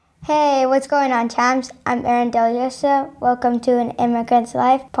Hey, what's going on, champs? I'm Aaron Deliosa. Welcome to an Immigrant's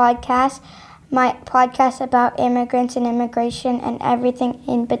Life podcast, my podcast about immigrants and immigration and everything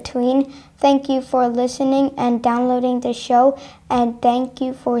in between. Thank you for listening and downloading the show, and thank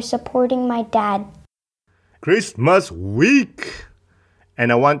you for supporting my dad. Christmas week! And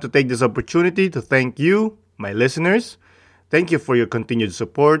I want to take this opportunity to thank you, my listeners. Thank you for your continued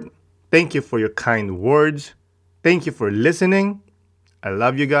support. Thank you for your kind words. Thank you for listening. I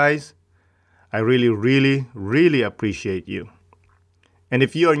love you guys. I really appreciate you. And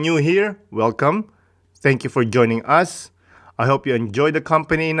if you are new here, welcome. Thank you for joining us. I hope you enjoy the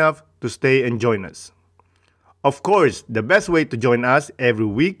company enough to stay and join us. Of course, the best way to join us every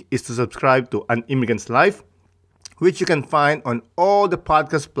week is to subscribe to An Immigrant's Life, which you can find on all the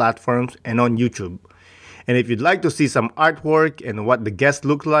podcast platforms and on YouTube. And if you'd like to see some artwork and what the guests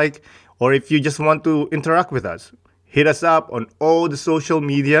look like, or if you just want to interact with us, hit us up on all the social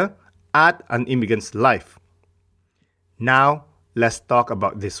media at An Immigrant's Life. Now, let's talk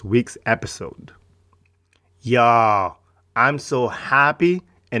about this week's episode. Yeah, I'm so happy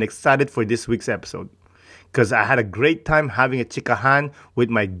and excited for this week's episode because I had a great time having a chikahan with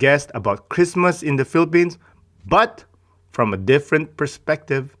my guest about Christmas in the Philippines, but from a different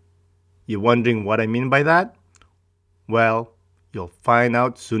perspective. You're wondering what I mean by that? Well, you'll find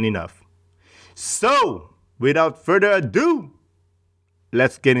out soon enough. So, without further ado,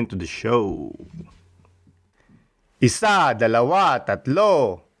 let's get into the show. Isa, dalawa,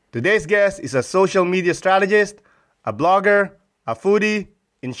 tatlo. Today's guest is a social media strategist, a blogger, a foodie.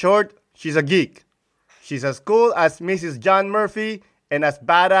 In short, she's a geek. She's as cool as Mrs. John Murphy and as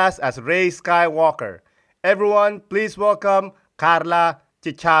badass as Rey Skywalker. Everyone, please welcome Carla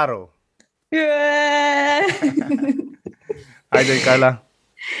Chicharo. Yeah. Hi there, Carla.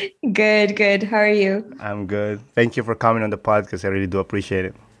 Good. How are you? I'm good. Thank you for coming on the podcast. I really do appreciate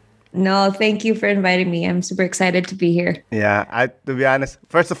it. No, thank you for inviting me. I'm super excited to be here. Yeah, to be honest,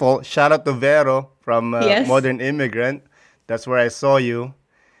 first of all, shout out to Vero from Yes. Modern Immigrant. That's where I saw you.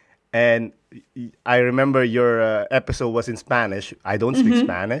 And I remember your episode was in Spanish. I don't speak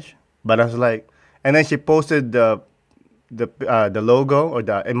Spanish, but I was like, and then she posted the logo or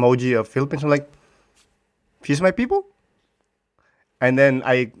the emoji of Philippines. I'm like, she's my people? And then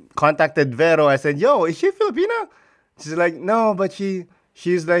I contacted Vero. I said, yo, is she Filipina? She's like, no, but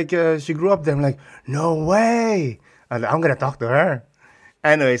she's like, she grew up there. I'm like, no way. I'm going to talk to her.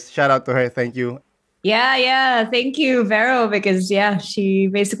 Anyways, shout out to her. Thank you. Yeah. Thank you, Vero, because she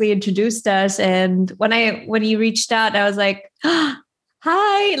basically introduced us. And when you reached out, I was like,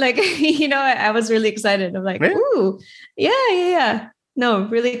 hi. Like, I was really excited. I'm like, Really? ooh, yeah. No,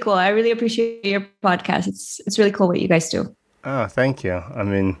 really cool. I really appreciate your podcast. It's really cool what you guys do. Oh, thank you. I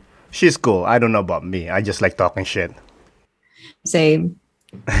mean, she's cool. I don't know about me. I just like talking shit. Same.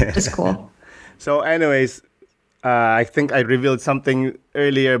 Just cool. So anyways, I think I revealed something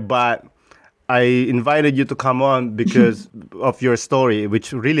earlier, but I invited you to come on because of your story,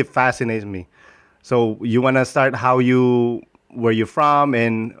 which really fascinates me. So you want to start where you're from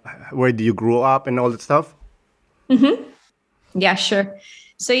and where do you grow up and all that stuff? Mm-hmm. Yeah, sure.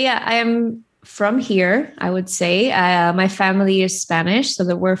 So I am from here, I would say. My family is Spanish, so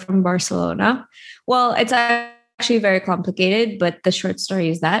that we're from Barcelona. Well, it's actually very complicated, but the short story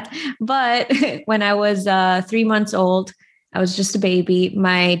is that. But when I was 3 months old, I was just a baby.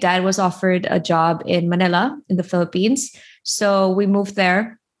 My dad was offered a job in Manila in the Philippines. So we moved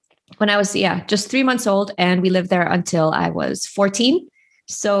there when I was, just 3 months old, and we lived there until I was 14.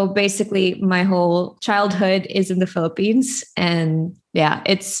 So basically my whole childhood is in the Philippines. And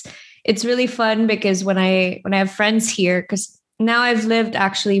it's really fun because when I have friends here, because now I've lived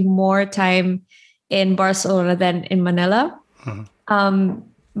actually more time in Barcelona than in Manila.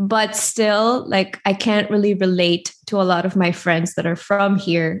 But still, like, I can't really relate to a lot of my friends that are from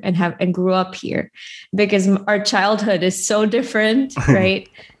here and grew up here because our childhood is so different, right?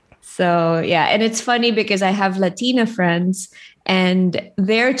 So, and it's funny because I have Latina friends and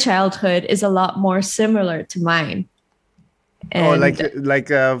their childhood is a lot more similar to mine. And like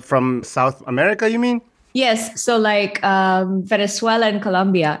from South America, you mean? Yes. So like Venezuela and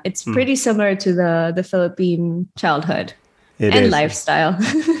Colombia, it's pretty similar to the Philippine childhood and lifestyle.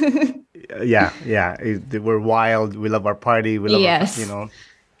 Yeah. We're wild. We love our party. We love,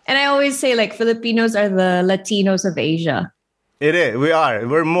 And I always say like Filipinos are the Latinos of Asia. It is. We are.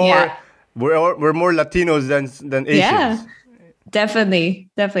 We're more. We're more Latinos than Asians. Yeah. Definitely.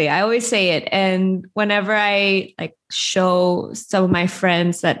 I always say it. And whenever I like show some of my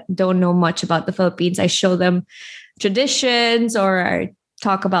friends that don't know much about the Philippines, I show them traditions or I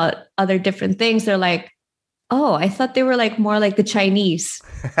talk about other different things. They're like, Oh, I thought they were like more like the Chinese.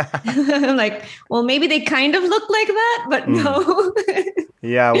 I'm like, well, maybe they kind of look like that, but no.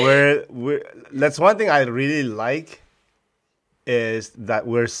 Yeah, we're that's one thing I really like is that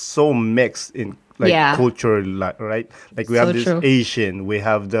we're so mixed in like Yeah. culture, right? Like we So have this true. Asian, we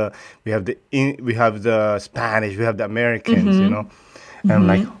have the Spanish, we have the Americans, you know, and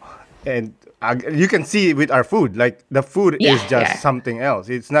like, and you can see it with our food. Like the food Yeah, is just yeah. something else.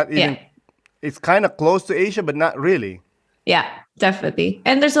 It's not even. Yeah. It's kind of close to Asia, but not really. Yeah, definitely.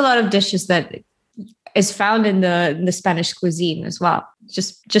 And there's a lot of dishes that is found in the Spanish cuisine as well.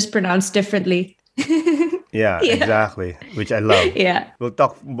 Just pronounced differently. Yeah, Yeah. exactly. Which I love. Yeah. We'll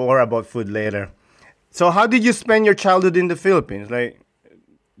talk more about food later. So, how did you spend your childhood in the Philippines? Like,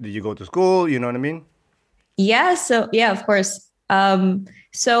 did you go to school? You know what I mean? Yeah, so yeah, of course.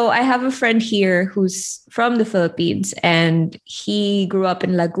 So I have a friend here who's from the Philippines, and he grew up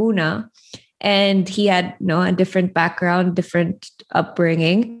in Laguna, and he had a different background, different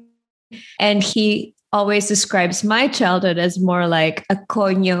upbringing, and he always describes my childhood as more like a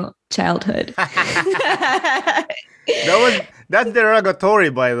coño childhood. That's derogatory,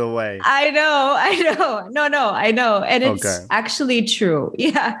 by the way. I know. No, I know. And it's Okay. actually true.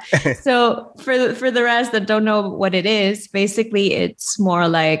 Yeah. So for the rest that don't know what it is, basically it's more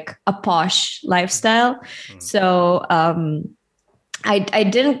like a posh lifestyle. So I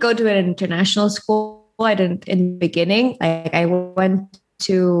didn't go to an international school. I didn't in the beginning. Like I went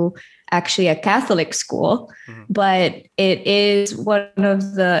to actually a Catholic school, but it is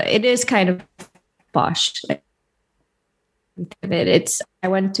kind of posh. I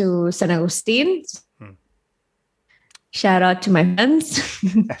went to San Agustin. Shout out to my friends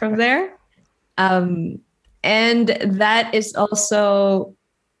from there. And that is also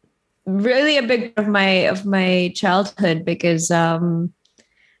really a big part of my childhood because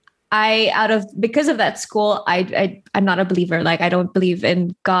because of that school, I'm not a believer. Like I don't believe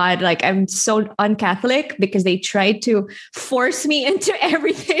in God. Like I'm so un-Catholic because they tried to force me into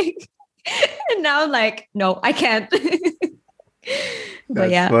everything. And now I'm like, no, I can't. But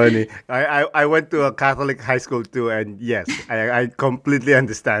That's yeah. funny. I went to a Catholic high school too, and yes, I completely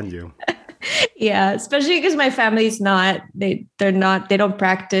understand you. Yeah, especially because my family's they don't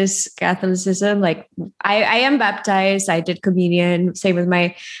practice Catholicism. Like I am baptized, I did communion, same with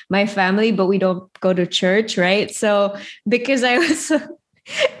my family, but we don't go to church, right? So because I was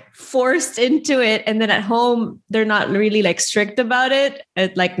forced into it, and then at home they're not really like strict about it.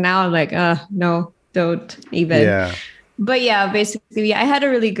 Like now I'm like, no, don't even. Yeah. But yeah, basically I had a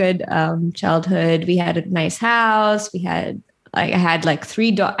really good childhood. We had a nice house. I had like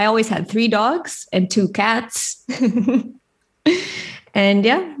I always had 3 dogs and 2 cats. And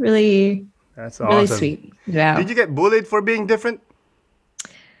yeah, really, That's really awesome. sweet. Yeah. Did you get bullied for being different?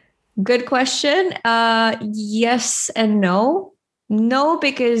 Good question. Yes and no. No,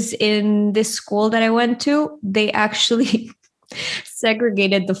 because in this school that I went to, they actually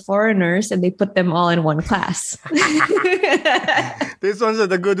segregated the foreigners and they put them all in one class. These ones are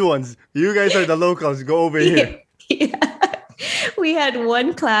the good ones. You guys are the locals. Go over here. Yeah. We had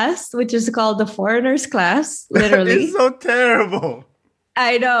one class, which is called the foreigners class, literally. It's so terrible.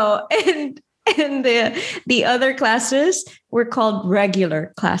 I know. And the other classes were called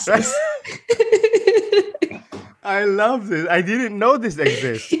regular classes. I love this. I didn't know this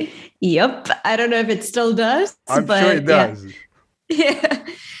exists. Yep. I don't know if it still does. I'm but sure it does. Yeah.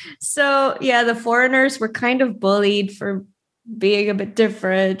 So yeah, the foreigners were kind of bullied for being a bit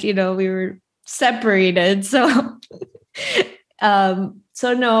different. We were separated. So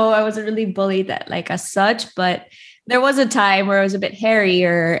so no, I wasn't really bullied as such, but there was a time where I was a bit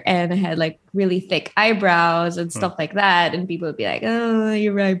hairier and I had like really thick eyebrows and stuff like that. And people would be like, oh,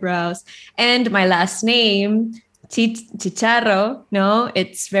 your eyebrows. And my last name, Chicharro, no,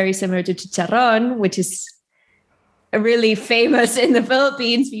 it's very similar to chicharron, which is really famous in the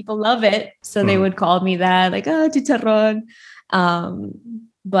Philippines. People love it. So they would call me that, like, oh, chicharron.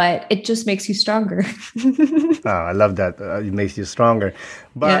 But it just makes you stronger. Oh, I love that. It makes you stronger.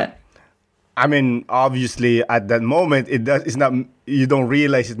 But Yeah. I mean, obviously, at that moment, it's not. You don't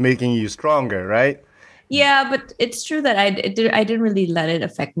realize it's making you stronger, right? Yeah, but it's true that I didn't really let it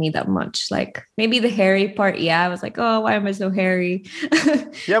affect me that much. Like maybe the hairy part, yeah, I was like, oh, why am I so hairy?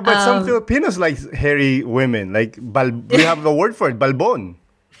 Yeah, but some Filipinos like hairy women. Like we have a word for it, balbon.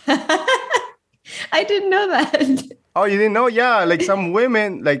 I didn't know that. Oh, you didn't know? Yeah, like some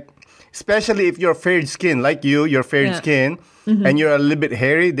women, like especially if you're fair skin, like you're fair Yeah. skin, and you're a little bit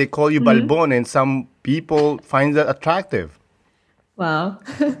hairy, they call you balbon, and some people find that attractive. Wow.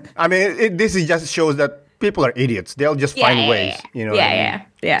 I mean, this just shows that people are idiots. They'll just find ways, you know. what I mean?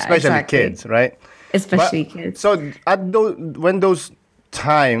 Yeah, Especially exactly. kids, right? especially kids. So at those when those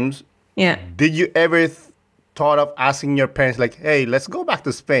times, Yeah. did you ever thought of asking your parents like, "Hey, let's go back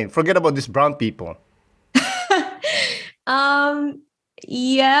to Spain. Forget about these brown people."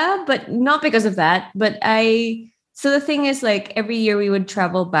 Yeah, but not because of that. But so the thing is, like, every year we would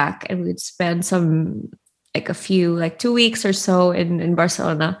travel back and we would spend a few, like 2 weeks or so in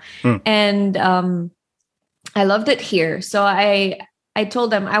Barcelona. And I loved it here. So I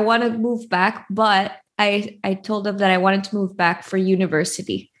told them I want to move back, but I told them that I wanted to move back for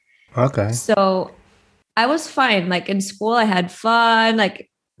university. Okay. So I was fine. Like in school, I had fun. Like,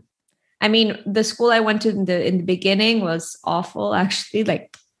 I mean, the school I went to in the beginning was awful, actually.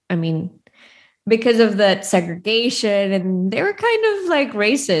 Like, I mean, because of that segregation, and they were kind of like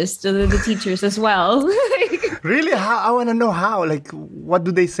racist to the teachers as well. Really? How? I want to know how. Like, what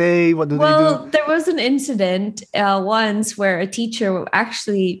do they say? What do they do? Well, there was an incident once where a teacher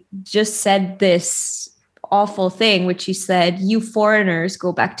actually just said this awful thing, which she said, "You foreigners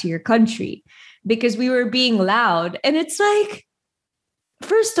go back to your country," because we were being loud. And it's like,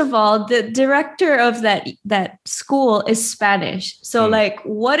 first of all, the director of that school is Spanish. So like,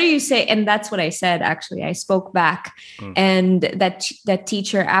 what do you say? And that's what I said, actually. I spoke back. And that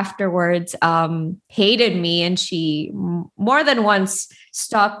teacher afterwards hated me. And she more than once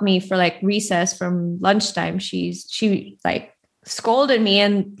stopped me for like recess from lunchtime. She like scolded me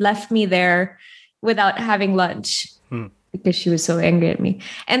and left me there without having lunch. Because she was so angry at me.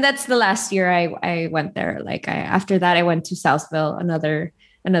 And that's the last year I went there. Like after that, I went to Southville,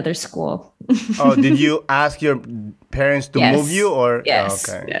 another school. Oh, did you ask your parents to move you or? Yes,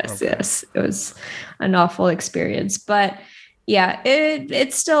 oh, okay. Yes. It was an awful experience, but yeah,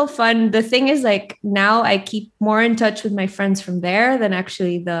 it's still fun. The thing is, like, now I keep more in touch with my friends from there than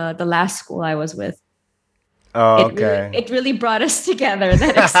actually the last school I was with. Oh, okay. It really brought us together,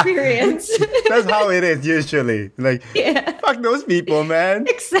 that experience. That's how it is usually. Like, fuck those people, man.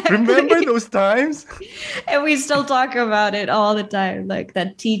 Exactly. Remember those times? And we still talk about it all the time. Like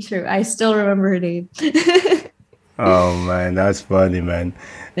that teacher, I still remember her name. Oh, man, that's funny, man.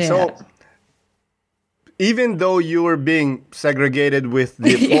 Yeah. So, even though you were being segregated with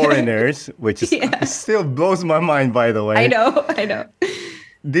the foreigners, which is, still blows my mind, by the way. I know.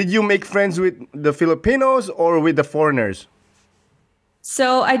 Did you make friends with the Filipinos or with the foreigners?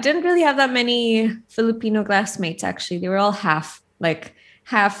 So I didn't really have that many Filipino classmates, actually. They were all half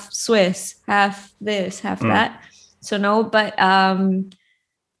Swiss, half this, half that. So no, but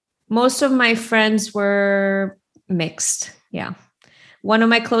most of my friends were mixed. Yeah. One of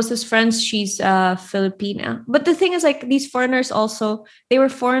my closest friends, she's Filipina. But the thing is, like, these foreigners also, they were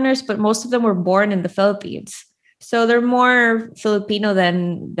foreigners, but most of them were born in the Philippines. So they're more Filipino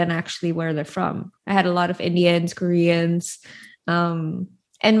than actually where they're from. I had a lot of Indians, Koreans. And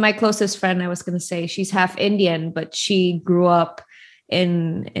my closest friend, I was going to say, she's half Indian, but she grew up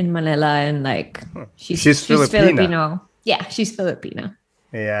in Manila, and like she's Filipino. Yeah, she's Filipino.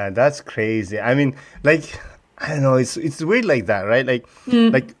 Yeah, that's crazy. I mean, like, I don't know, it's weird like that, right? Like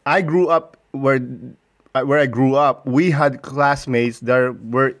like I grew up where I grew up, we had classmates that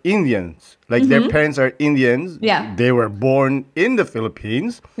were Indians. Like their parents are Indians. Yeah. They were born in the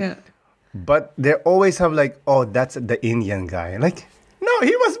Philippines. Yeah. But they always have like, oh, that's the Indian guy. Like, no,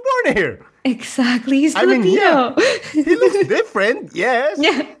 he was born here. Exactly. He's I mean, Filipino. yeah, he looks different, yes.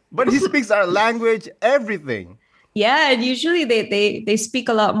 Yeah. But he speaks our language, everything. Yeah, and usually they speak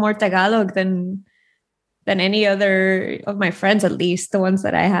a lot more Tagalog than any other of my friends, at least the ones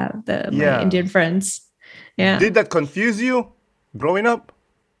that I have, my Indian friends. Yeah. Did that confuse you growing up?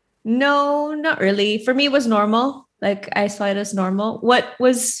 No, not really. For me, it was normal. Like, I saw it as normal. What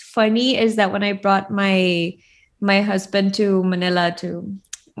was funny is that when I brought my husband to Manila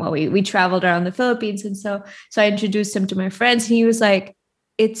we traveled around the Philippines, and so I introduced him to my friends, and he was like,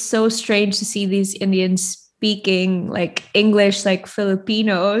 it's so strange to see these Indians speaking like English like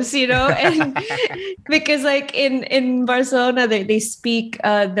Filipinos, and because like in Barcelona they speak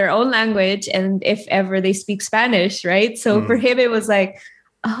their own language, and if ever they speak Spanish, right? So for him it was like,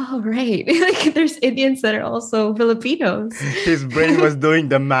 oh right, like there's Indians that are also Filipinos. His brain was doing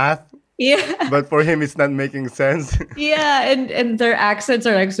the math. Yeah. But for him it's not making sense. Yeah, and their accents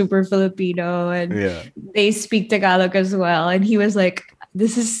are like super Filipino, and they speak Tagalog as well, and he was like,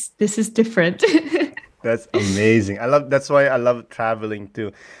 this is different. That's amazing. That's why I love traveling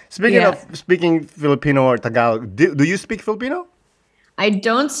too. Speaking of speaking Filipino or Tagalog, do you speak Filipino? I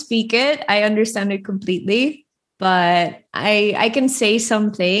don't speak it. I understand it completely, but I can say some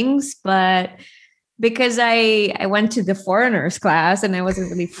things, but because I went to the foreigners class and I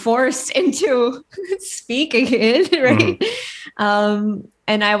wasn't really forced into speaking it, right?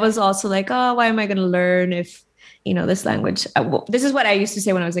 And I was also like, oh, why am I going to learn if, this language, this is what I used to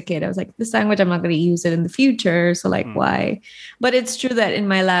say when I was a kid. I was like, this language, I'm not going to use it in the future. So like, why? But it's true that in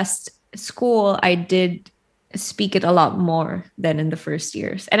my last school, I did speak it a lot more than in the first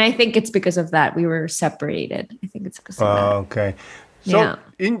years. And I think it's because of that. We were separated. I think it's because of that. Okay. So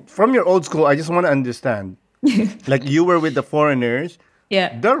from your old school, I just want to understand, like you were with the foreigners.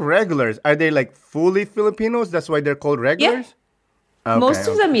 Yeah. The regulars, are they like fully Filipinos? That's why they're called regulars? Yeah. Most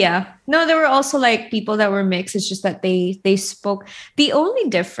of them, yeah. No, there were also like people that were mixed. It's just that they spoke. The only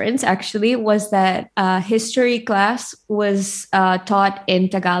difference actually was that history class was taught in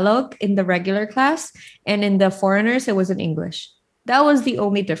Tagalog in the regular class, and in the foreigners it was in English. That was the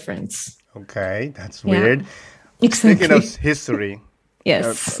only difference. Okay, that's weird. Exactly. Speaking of history,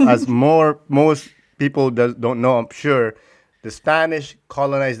 yes, as most people don't know, I'm sure, the Spanish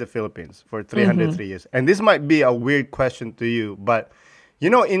colonized the Philippines for 303 years. And this might be a weird question to you, but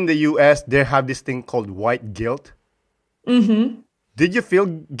in the U.S., they have this thing called white guilt. Mm-hmm. Did you feel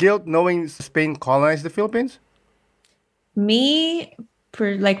guilt knowing Spain colonized the Philippines? Me,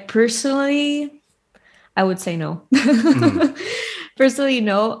 personally, I would say no. Personally,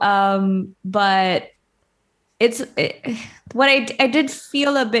 no. But what I did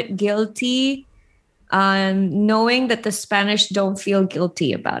feel a bit guilty knowing that the Spanish don't feel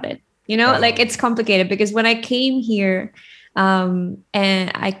guilty about it. Like it's complicated because when I came here, and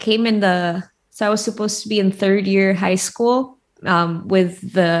I came so I was supposed to be in third year high school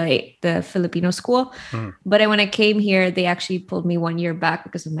with the Filipino school. But when I came here, they actually pulled me 1 year back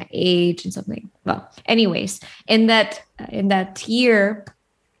because of my age and something. Well, anyways, in that year,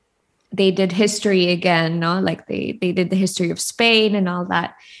 they did history again, no? Like they did the history of Spain and all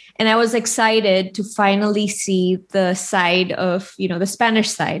that. And I was excited to finally see the side of, the Spanish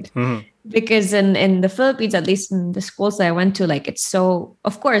side. Mm-hmm. Because in the Philippines, at least in the schools that I went to, like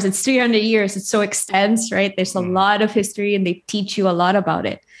of course, it's 300 years. It's so extensive, right? There's a lot of history and they teach you a lot about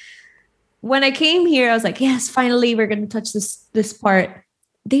it. When I came here, I was like, yes, finally, we're going to touch this part.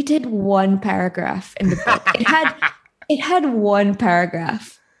 They did one paragraph in the book. It had one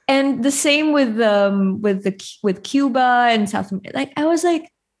paragraph. And the same with Cuba and South America. Like, I was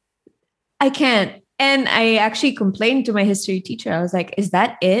like, I can't. And I actually complained to my history teacher. I was like, is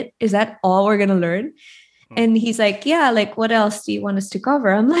that it? Is that all we're going to learn? And he's like, yeah, like, what else do you want us to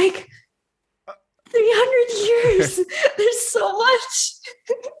cover? I'm like, 300 years. There's so much.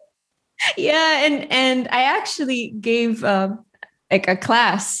 Yeah. And I actually gave like a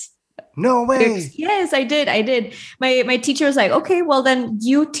class. No way. Yes, I did. My teacher was like, okay, well, then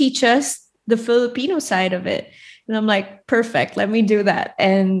you teach us the Filipino side of it. And I'm like, perfect. Let me do that.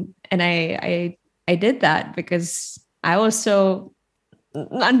 And I did that because I was so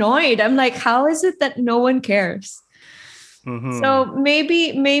annoyed. I'm like, how is it that no one cares? Mm-hmm. So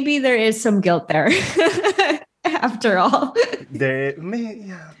maybe there is some guilt there after all.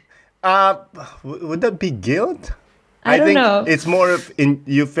 Would that be guilt? I don't know. It's more of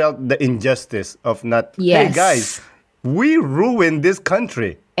you felt the injustice of not. Yes. Hey guys, we ruined this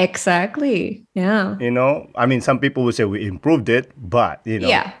country. Exactly. Yeah. I mean, some people would say we improved it, but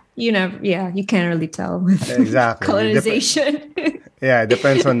Yeah. You can't really tell with exactly colonization. Yeah, it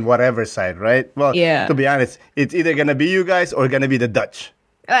depends on whatever side, right? Well, to be honest, it's either gonna be you guys or gonna be the Dutch.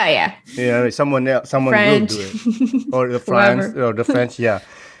 Oh yeah. Someone French. will do it, or the France, or the French. Yeah,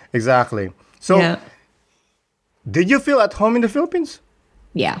 exactly. So, did you feel at home in the Philippines?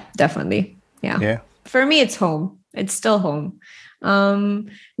 Yeah, definitely. Yeah. For me, it's home. It's still home.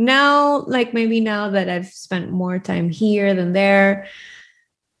 Now, like maybe now that I've spent more time here than there,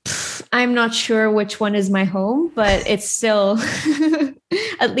 I'm not sure which one is my home, but it's still,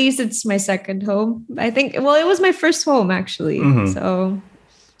 at least it's my second home. I think, well, it was my first home actually. Mm-hmm. So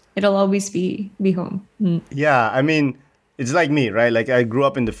it'll always be home. Mm. Yeah. I mean, it's like me, right? Like I grew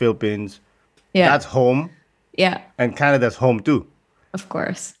up in the Philippines. Yeah. That's home. Yeah. And Canada's home too. Of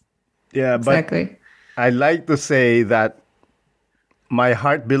course. Yeah. Exactly. But I like to say that my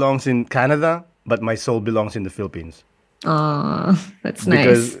heart belongs in Canada, but my soul belongs in the Philippines. Oh, that's nice.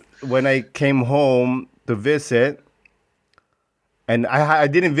 Because when I came home to visit, and I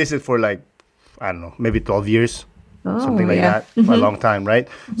didn't visit for like, I don't know, maybe 12 years, something like that, for a long time, right?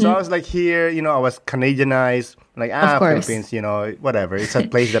 Mm-hmm. So I was like here, I was Canadianized, like, Philippines, whatever. It's a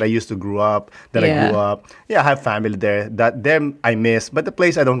place that I used to grow up, I grew up. Yeah, I have family there. That them I miss, but the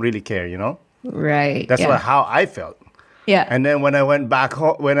place I don't really care, Right. That's how I felt. Yeah. And then when I went back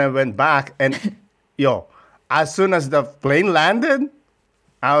and as soon as the plane landed,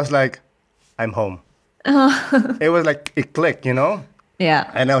 I was like, I'm home. It was like, it clicked, Yeah.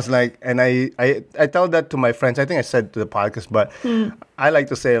 And I was like, and I tell that to my friends. I think I said to the podcast, but I like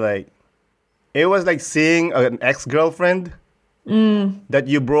to say like, it was like seeing an ex-girlfriend that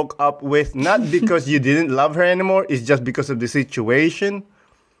you broke up with, not because you didn't love her anymore. It's just because of the situation.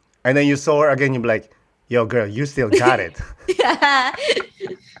 And then you saw her again, you'd be like, yo, girl, you still got it.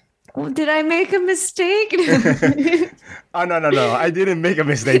 Did I make a mistake? Oh, no. I didn't make a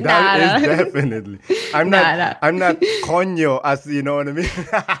mistake. That is definitely. I'm not coño, as you know what I mean.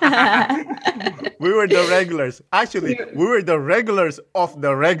 We were the regulars. Actually, we were the regulars of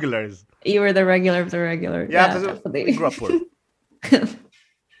the regulars. You were the regular of the regular. Yeah, because we grew up poor. You know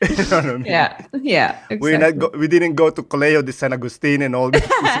what I mean? Yeah. Exactly. We didn't go to Colegio de San Agustin and all this.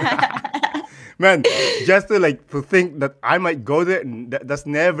 Man, just to think that I might go there, that's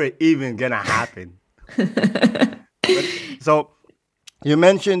never even gonna happen. So, you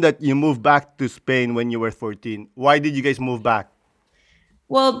mentioned that you moved back to Spain when you were 14. Why did you guys move back?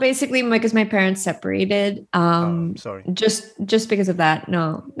 Well, basically, because my parents separated. Sorry. Just because of that.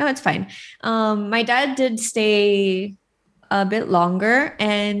 No, it's fine. My dad did stay a bit longer,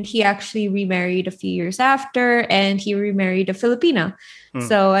 and he actually remarried a few years after, and he remarried a Filipina.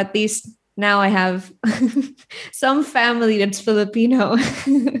 So at least now I have some family that's Filipino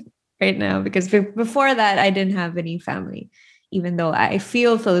right now, because before that I didn't have any family. Even though I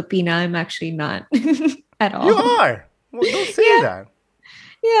feel Filipina, I'm actually not at all. You are. Well, don't say that.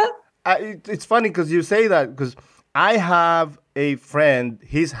 Yeah. It's funny because you say that, because I have a friend,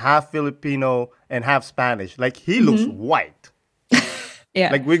 he's half Filipino and half Spanish. Like, he looks white.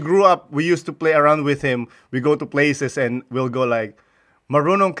 Yeah. Like, we grew up, we used to play around with him. We go to places and we'll go like,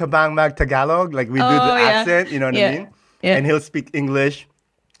 Marunong ka bang mag Tagalog? Like, we do the accent, you know what I mean? Yeah. And he'll speak English.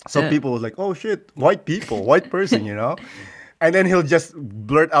 So people was like, oh shit, white person, you know? And then he'll just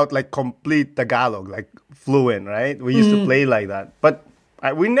blurt out like complete Tagalog, like fluent, right? We used to play like that. But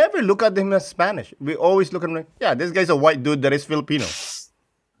we never look at him as Spanish. We always look at him like, yeah, this guy's a white dude that is Filipino.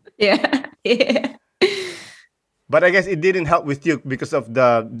 Yeah. But I guess it didn't help with you because of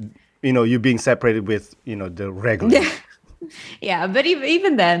the, you being separated with, the regular. Yeah. Yeah, but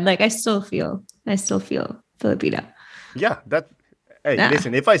even then, like, I still feel Filipina. Yeah,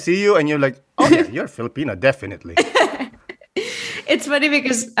 listen, if I see you and you're like, oh yeah, you're Filipina, definitely. It's funny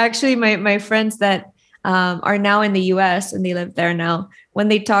because actually my friends that are now in the US and they live there now, when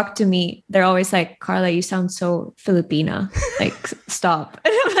they talk to me, they're always like, Carla, you sound so Filipina. Like, stop.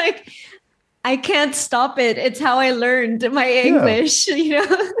 And I'm like, I can't stop it. It's how I learned my English,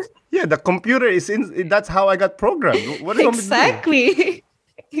 Yeah, the computer that's how I got programmed. What exactly.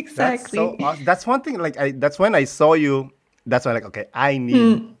 Exactly. That's one thing. Like, that's when I saw you. That's why, like, okay, I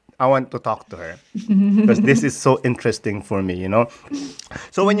want to talk to her because this is so interesting for me.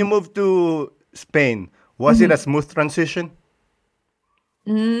 So when you moved to Spain, was it a smooth transition?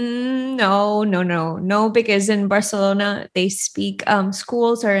 No. Because in Barcelona they speak.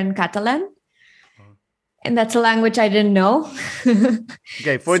 Schools are in Catalan. And that's a language I didn't know.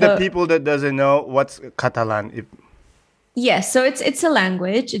 Okay, for the people that doesn't know, what's Catalan? Yes, so it's a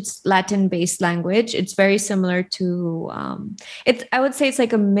language. It's Latin-based language. It's very similar to I would say it's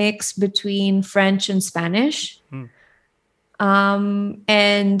like a mix between French and Spanish.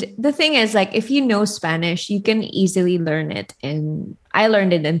 And the thing is, like, if you know Spanish, you can easily learn it. And I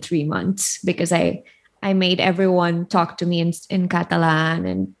learned it in 3 months because I made everyone talk to me in Catalan,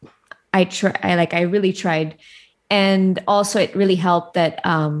 and I really tried. And also it really helped that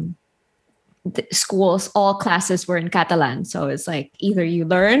the schools, all classes were in Catalan. So it's like either you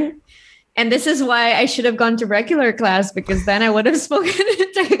learn, and this is why I should have gone to regular class, because then I would have spoken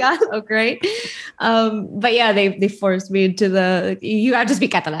Tagalog, right? But yeah, they forced me into you have to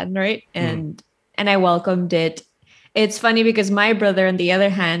speak Catalan, right? And I welcomed it. It's funny because my brother, on the other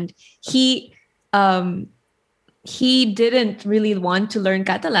hand, he didn't really want to learn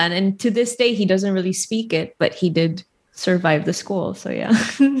Catalan, and to this day he doesn't really speak it, but he did survive the school. So yeah.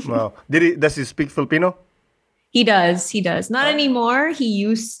 Wow. Does he speak Filipino? He does. Not anymore. He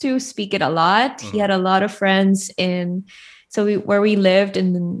used to speak it a lot. He had a lot of friends where we lived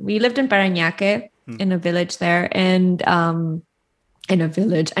in Parañaque, in a village there, and in a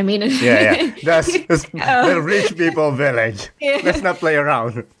village. I mean, that's the rich people village. Let's not play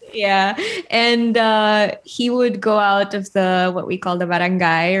around. Yeah. And he would go out of what we call the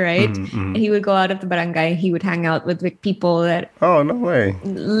barangay, right? And he would go out of the barangay. He would hang out with people that no way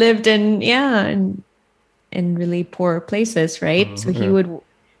lived in really poor places, right? So he would,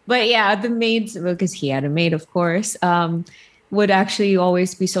 but yeah, the maids, because he had a maid, of course. would actually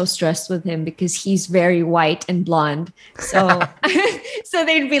always be so stressed with him because he's very white and blonde. So so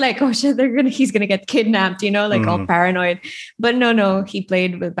they'd be like, oh shit, he's gonna get kidnapped, like all paranoid. But no, he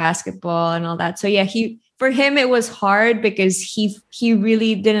played with basketball and all that. So yeah, for him it was hard because he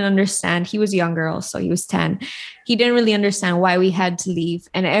really didn't understand. He was younger also, he was 10. He didn't really understand why we had to leave.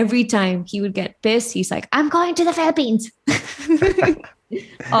 And every time he would get pissed, he's like, I'm going to the Philippines.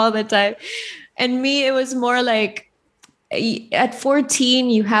 All the time. And me, it was more like, at 14,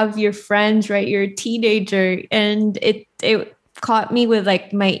 you have your friends, right? You're a teenager, and it caught me with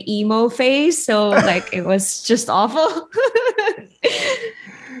like my emo phase. So like it was just awful.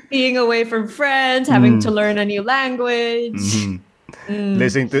 Being away from friends, having to learn a new language.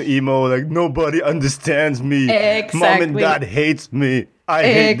 Listening to emo, like nobody understands me. Exactly. Mom and dad hates me. I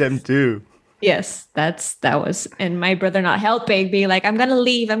hate them too. Yes, that was, and my brother not helping, being like, I'm gonna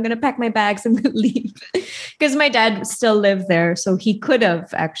leave, I'm gonna pack my bags, I'm gonna leave, because my dad still lived there, so he could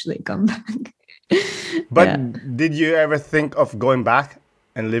have actually come back. But did you ever think of going back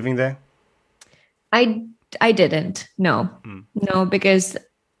and living there? I didn't. No, because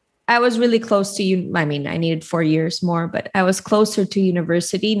I was really close to you. I mean, I needed 4 years more, but I was closer to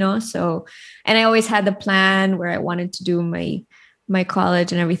university, So, and I always had the plan where I wanted to do my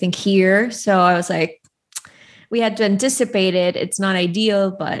college and everything here. So I was like, we had to anticipate it. It's not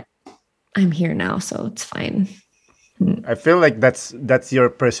ideal, but I'm here now, so it's fine. I feel like that's your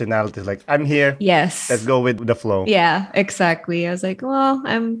personality. Like, I'm here. Yes. Let's go with the flow. Yeah, exactly. I was like, well,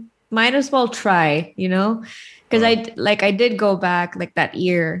 might as well try, because I did go back like that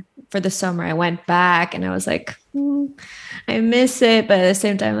year for the summer. I went back and I was like, I miss it, but at the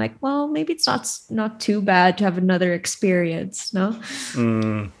same time, like, well, maybe it's not too bad to have another experience, no?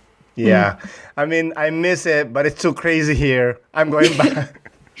 Yeah. I mean, I miss it, but it's too crazy here. I'm going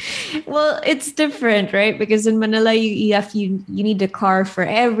back. Well, it's different, right? Because in Manila, you need a car for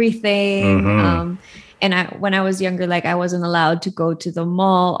everything. And when I was younger, like I wasn't allowed to go to the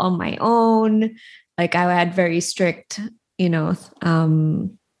mall on my own. Like I had very strict,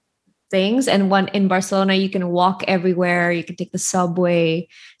 things. And in Barcelona, you can walk everywhere. You can take the subway.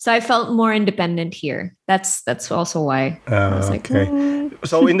 So I felt more independent here. That's also why I was like, okay.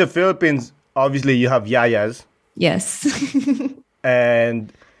 So in the Philippines, obviously you have yayas. Yes.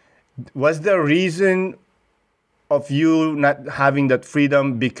 And was the reason of you not having that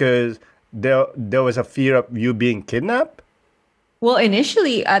freedom because there was a fear of you being kidnapped? Well,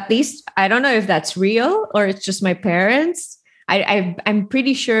 initially, at least, I don't know if that's real or it's just my parents. I'm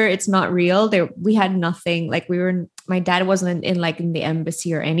pretty sure it's not real. We had nothing. Like my dad wasn't in the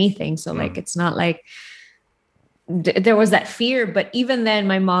embassy or anything. So like, it's not like there was that fear. But even then,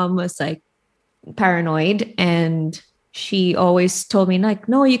 my mom was like paranoid, and she always told me like,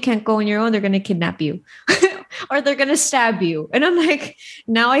 no, you can't go on your own. They're going to kidnap you or they're going to stab you. And I'm like,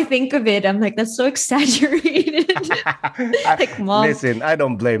 now I think of it, I'm like, that's so exaggerated. Like, Mom. Listen, I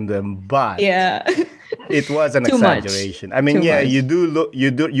don't blame them, but yeah, it was an Too exaggeration. much. I mean, Too yeah,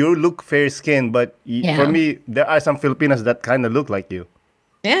 much. you look fair skinned, but for me, there are some Filipinas that kind of look like you.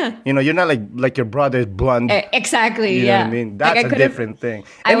 Yeah. You're not like your brother's blonde. Exactly. You know what I mean? That's a different thing.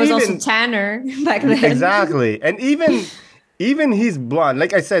 I was also tanner back then. Exactly. And even he's blonde.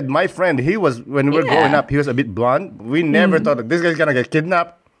 Like I said, my friend, he was, when we were growing up, he was a bit blonde. We never thought that this guy's gonna get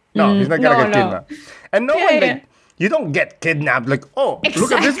kidnapped. No, he's not gonna get kidnapped. And no one, you don't get kidnapped. Like, oh,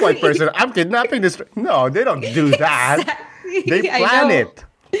 look at this white person. I'm kidnapping this. No, they don't do that. Exactly. They plan it.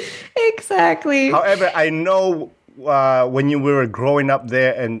 Exactly. However, I know when you were growing up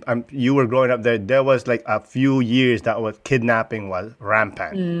there and you were growing up there, there was like a few years that was kidnapping was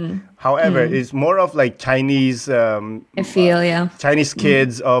rampant. However, it's more of like Chinese. I feel Chinese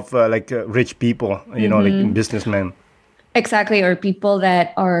kids of rich people, like businessmen. Exactly, or people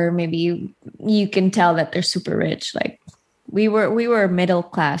that are maybe you can tell that they're super rich. Like we were middle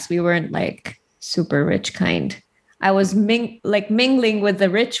class. We weren't like super rich kind. I was mingling with the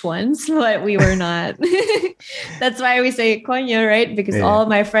rich ones, but we were not. That's why we say coño, right? Because all of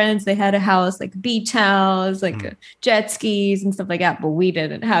my friends, they had a house, like beach house, like jet skis and stuff like that. But we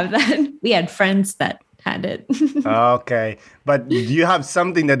didn't have that. We had friends that had it. Okay. But do you have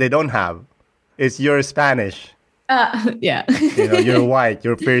something that they don't have? It's you're Spanish. Yeah. You're white.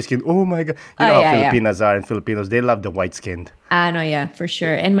 You're fair skinned. Oh my God. How Filipinas are and Filipinos. They love the white skinned. No, yeah, for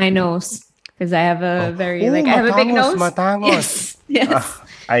sure. And my nose. Because I have a I have a big nose. Matangos. Yes.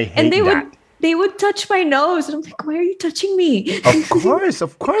 I hate that. They would touch my nose. And I'm like, why are you touching me? Of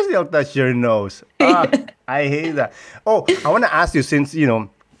course they'll touch your nose. I hate that. Oh, I want to ask you, since, you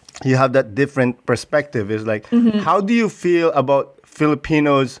have that different perspective, is like, how do you feel about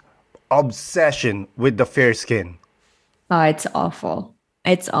Filipinos' obsession with the fair skin? Oh, it's awful.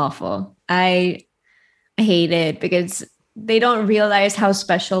 It's awful. I hate it because they don't realize how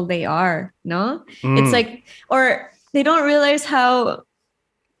special they are. No, it's like, or they don't realize how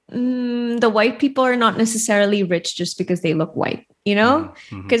the white people are not necessarily rich just because they look white,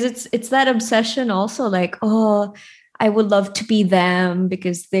 because it's that obsession also, like, oh, I would love to be them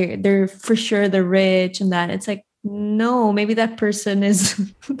because they're for sure they're rich and that. It's like, no, maybe that person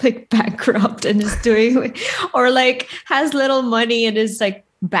is like bankrupt and is doing or like has little money and is like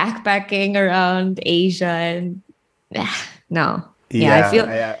backpacking around Asia and no. Yeah, I feel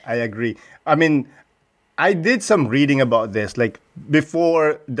I agree. I mean, I did some reading about this. Like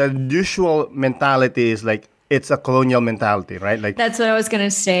before, the usual mentality is like it's a colonial mentality, right? Like that's what I was gonna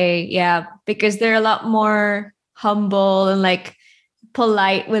say. Yeah, because they're a lot more humble and like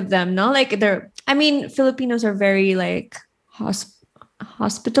polite with them. No, like Filipinos are very like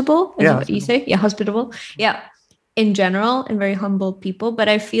hospitable. Is Yeah, that what you say? Yeah, hospitable. Yeah, in general, and very humble people. But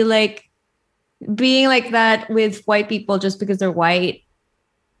I feel like being like that with white people just because they're white,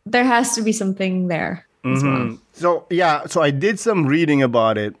 there has to be something there as well. So I did some reading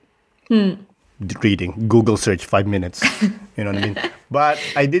about it. Reading, Google search, 5 minutes. You know what I mean? But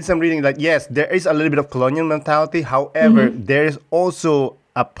I did some reading that yes, there is a little bit of colonial mentality. However, there is also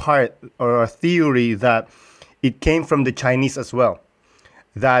a part or a theory that it came from the Chinese as well.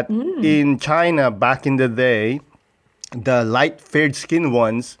 That in China back in the day, the light fair skinned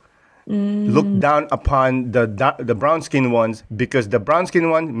ones look down upon the brown skinned ones because the brown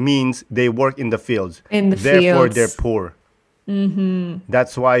skinned one means they work in the fields. Therefore, they're poor.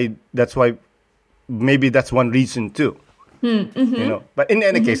 That's why maybe that's one reason too. But in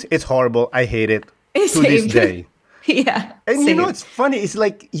any case, it's horrible. I hate it to this day. Yeah. And you know what's funny? It's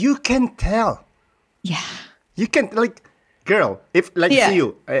like you can tell. Yeah. You can like, girl, if like see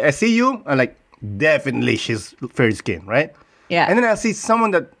you, I see you, I'm like, definitely she's fair skin, right? Yeah. And then I see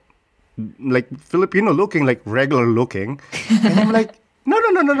someone that like Filipino looking, like regular looking, and I'm like,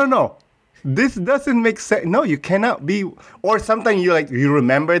 no. This doesn't make sense. No, you cannot be. Or sometimes you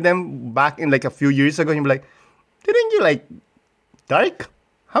remember them back in like a few years ago, and you're like, didn't you like dark?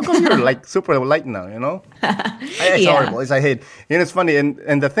 How come you're like super light now? It's horrible. I hate. It's funny,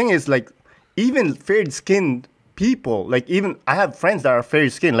 and the thing is like, even fair-skinned people, like even I have friends that are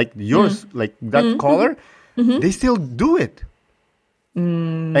fair-skinned, like yours, like that color, they still do it,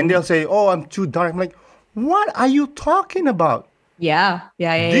 and they'll say, "Oh, I'm too dark." I'm like, what are you talking about? Yeah.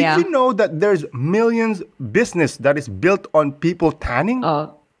 Did you know that there's millions business that is built on people tanning?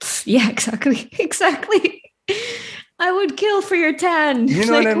 Oh, yeah, exactly. I would kill for your tan. You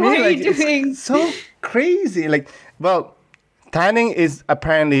know like, what I mean? What are like, you doing? It's so crazy. Like, well, tanning is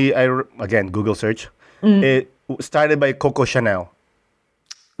apparently, again, Google search. It started by Coco Chanel.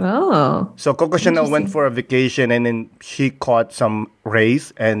 Oh. So Coco Chanel went for a vacation and then she caught some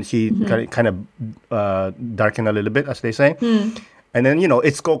rays and she kind of darkened a little bit, as they say. And then,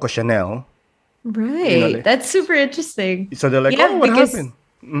 it's Coco Chanel. Right. That's super interesting. So they're like, oh, what happened?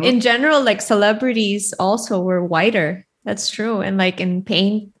 In general, like celebrities also were whiter. That's true. And like in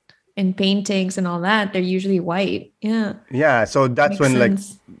paintings and all that, they're usually white. Yeah. Yeah. So that's when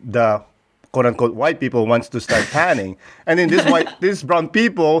sense. Like the quote unquote white people wants to start tanning. And then this brown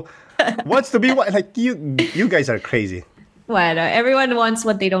people wants to be white. Like you guys are crazy. Well, everyone wants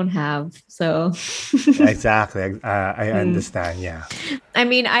what they don't have. So exactly. I understand. Yeah. I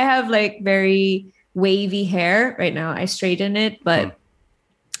mean, I have like very wavy hair right now. I straighten it, but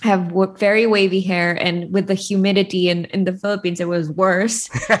I have very wavy hair, and with the humidity in the Philippines, it was worse.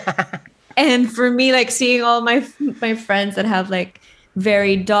 And for me, like seeing all my friends that have like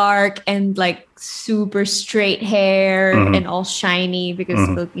very dark and like super straight hair and all shiny because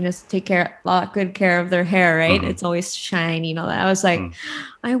Filipinos take good care of their hair, right? It's always shiny and all that. I was like,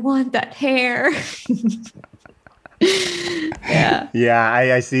 I want that hair. Yeah,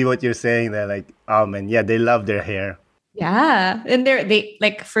 I see what you're saying there. Like, oh man, yeah, they love their hair. Yeah, and they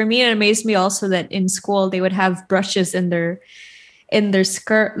like, for me, it amazed me also that in school they would have brushes in their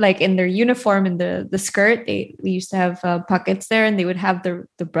skirt, like in their uniform, in the skirt. We used to have pockets there, and they would have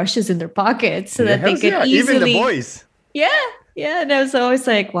the brushes in their pockets so that they could easily. Even the boys. Yeah, and I was always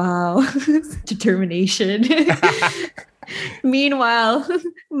like, wow, determination. Meanwhile,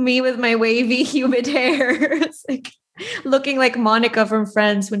 me with my wavy, humid hair, it's like looking like Monica from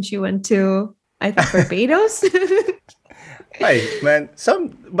Friends when she went to, I think, Barbados. Hey, man,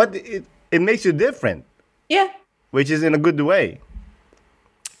 but it makes you different. Yeah. Which is in a good way.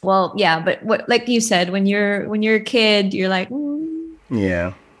 Well, yeah, but what, like you said, when you're a kid, you're like,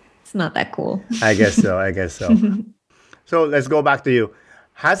 yeah, it's not that cool. I guess so. So let's go back to you.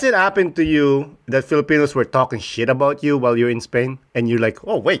 Has it happened to you that Filipinos were talking shit about you while you're in Spain? And you're like,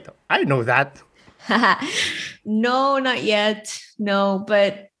 oh, wait, I know that. No, not yet. No,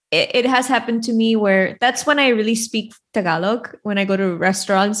 but it has happened to me where that's when I really speak Tagalog when I go to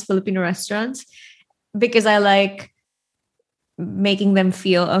restaurants, Filipino restaurants, because I like making them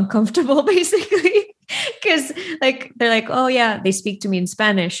feel uncomfortable, basically. Because like they're like, oh yeah, they speak to me in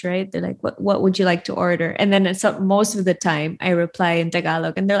Spanish, right? They're like, what would you like to order? And then most of the time I reply in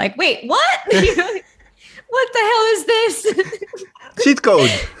Tagalog, and they're like, wait, what? You know, like, what the hell is this? Cheat code.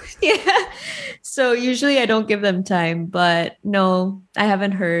 Yeah. So usually I don't give them time, but no, I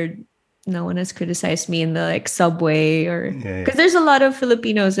haven't heard. No one has criticized me in the like subway or because there's a lot of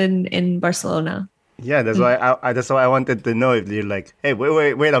Filipinos in Barcelona. Yeah, that's why I wanted to know if you're like, hey,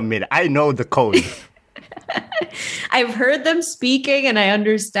 wait a minute, I know the code. I've heard them speaking and I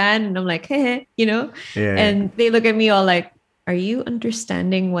understand, and I'm like, hey, you know, and they look at me all like, are you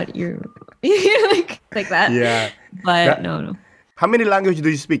understanding what you're like that? Yeah, but no. How many languages do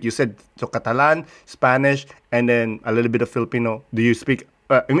you speak? You said so Catalan, Spanish, and then a little bit of Filipino. Do you speak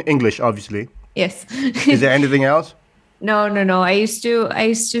English? Obviously. Yes. Is there anything else? No. I used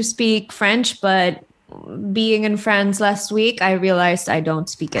to speak French, but being in France last week, I realized I don't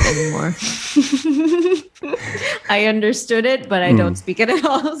speak it anymore. I understood it, but I don't speak it at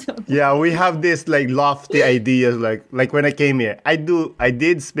all. So. Yeah, we have this like lofty ideas. Like when I came here, I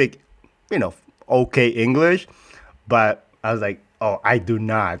did speak, okay English, but I was like, oh, I do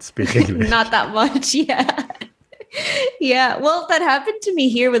not speak English. Not that much, yeah. Yeah, well, that happened to me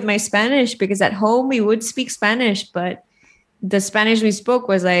here with my Spanish because at home we would speak Spanish, but the Spanish we spoke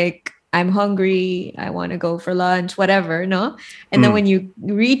was like, I'm hungry, I want to go for lunch, whatever, no? And then when you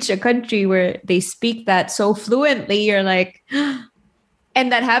reach a country where they speak that so fluently, you're like,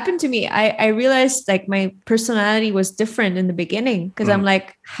 and that happened to me. I realized like my personality was different in the beginning because I'm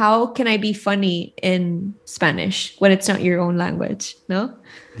like, how can I be funny in Spanish when it's not your own language, no?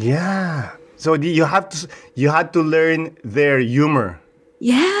 Yeah. So you had to learn their humor.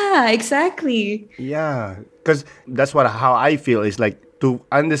 Yeah, exactly. Yeah, because that's how I feel. Is like to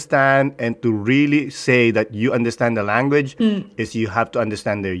understand and to really say that you understand the language is you have to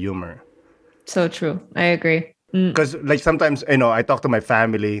understand their humor. So true. I agree. Because like sometimes, I talk to my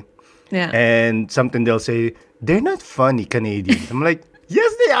family and something they'll say, they're not funny Canadians. I'm like,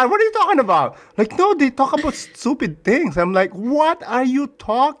 yes, they are. What are you talking about? Like, no, they talk about stupid things. I'm like, what are you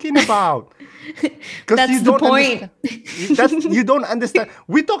talking about? That's the point. You don't understand.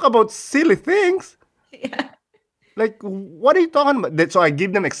 We talk about silly things. Yeah. Like, what are you talking about? So I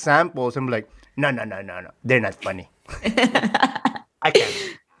give them examples. I'm like, no. They're not funny. I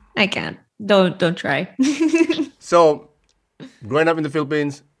can't. Don't try. So, growing up in the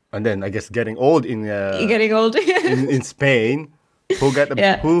Philippines, and then I guess getting old getting old in Spain,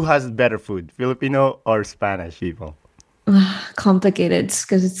 who has better food, Filipino or Spanish people? Complicated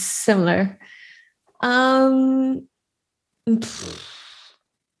because it's similar.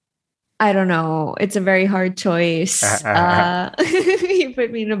 I don't know. It's a very hard choice. You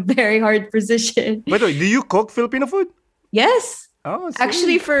put me in a very hard position. By the way, do you cook Filipino food? Yes. Oh,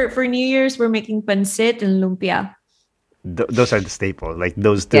 actually, for New Year's, we're making pancit and lumpia. Those are the staples, like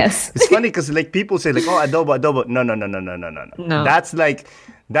those two. Yes. It's funny because like people say like, oh, adobo. No. That's like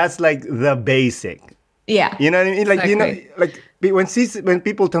the basic. Yeah. You know what I mean? Like exactly. like when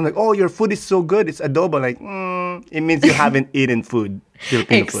people tell me like, oh, your food is so good, it's adobo. Like, it means you haven't eaten Filipino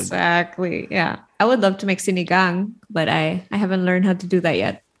food. Exactly. Yeah. I would love to make sinigang, but I haven't learned how to do that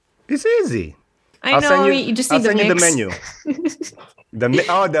yet. It's easy. I know. You just need the mix. I'll send you the menu.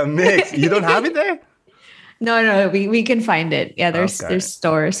 The mix. You don't have it there? No. We can find it. Yeah, there's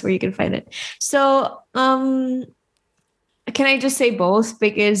stores where you can find it. So, can I just say both?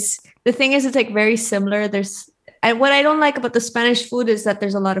 Because the thing is, it's like very similar. And what I don't like about the Spanish food is that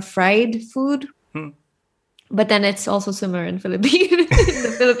there's a lot of fried food. But then it's also similar in the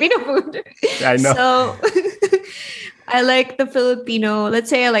Filipino food. I know. So I like the Filipino. Let's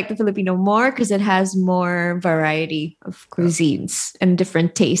say I like the Filipino more because it has more variety of cuisines and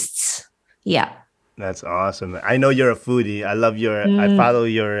different tastes. Yeah. That's awesome. I know you're a foodie. I love I follow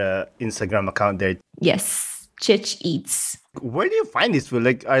your Instagram account there. Yes. Chich Eats. Where do you find this food?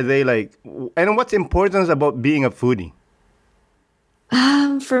 Like, are they like, and what's important about being a foodie?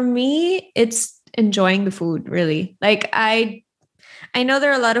 For me, it's enjoying the food, really. Like I know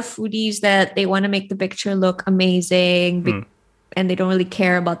there are a lot of foodies that they want to make the picture look amazing and they don't really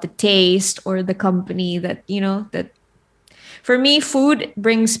care about the taste or the company that for me, food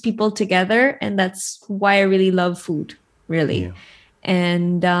brings people together, and that's why I really love food, really. Yeah.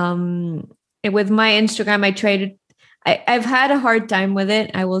 And with my Instagram, I've had a hard time with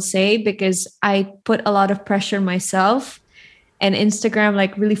it, I will say, because I put a lot of pressure myself, and Instagram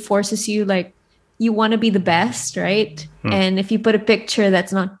like really forces you, like, you want to be the best, right? And if you put a picture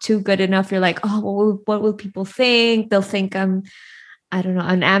that's not too good enough, you're like, oh, what will people think? They'll think I don't know,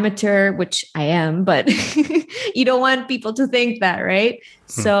 an amateur, which I am, but you don't want people to think that, right?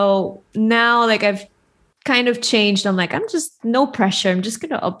 So now, like, I've kind of changed. I'm like, I'm just no pressure. I'm just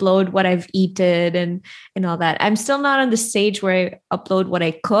going to upload what I've eaten and all that. I'm still not on the stage where I upload what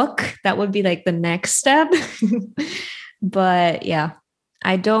I cook. That would be like the next step. But yeah,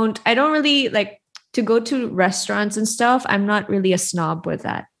 I don't really like to go to restaurants and stuff. I'm not really a snob with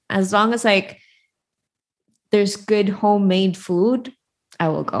that. As long as like there's good homemade food, I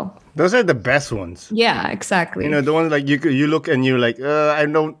will go. Those are the best ones. Yeah, exactly. You know, the ones like you look and you're like, I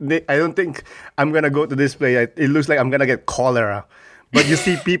don't think I'm gonna go to this place. It looks like I'm gonna get cholera. But you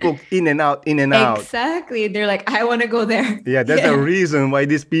see people in and out. Exactly. They're like, I want to go there. Yeah, that's a reason why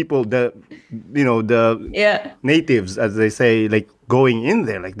these people, the natives, as they say, like going in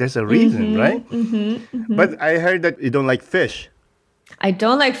there. Like there's a reason, right? But I heard that you don't like fish. I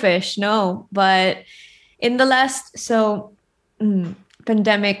don't like fish, no. But in the last,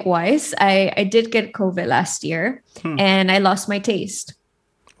 pandemic wise, I did get COVID last year and I lost my taste.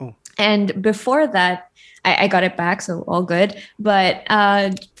 Oh. And before that, I got it back, so all good. But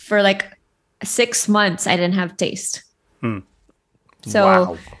for like 6 months, I didn't have taste. So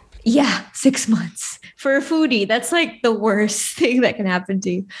Wow. yeah, 6 months for a foodie. That's like the worst thing that can happen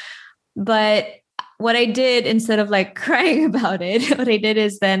to you. But what I did, instead of like crying about it, what I did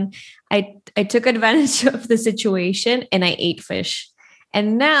is then I took advantage of the situation and I ate fish.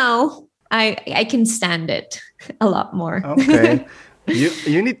 And now I can stand it a lot more. Okay.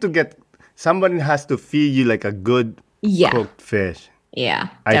 You need to get, somebody has to feed you like a good cooked fish. Yeah,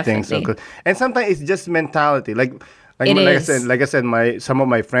 I think so. And sometimes it's just mentality. Like I said, some of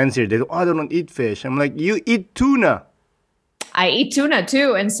my friends here, they go, I don't eat fish. I'm like, you eat tuna. I eat tuna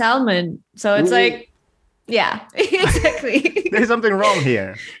too and salmon. So it's like, yeah, exactly. There's something wrong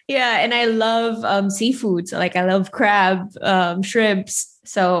here. Yeah, and I love seafood. So like I love crab, shrimps.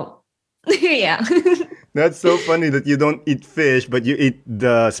 So yeah. That's so funny that you don't eat fish, but you eat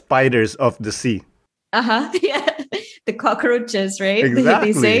the spiders of the sea. Yeah. The cockroaches, right?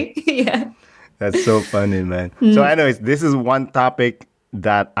 Exactly. They say. Yeah. That's so funny, man. So anyways, this is one topic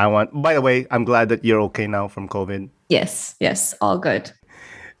that I want. By the way, I'm glad that you're okay now from COVID. Yes, all good.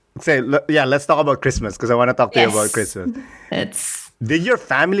 Let's talk about Christmas because I want to talk to you about Christmas. Did your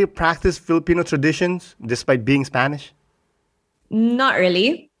family practice Filipino traditions despite being Spanish? Not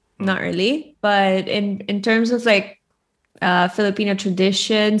really. But in terms of like Filipino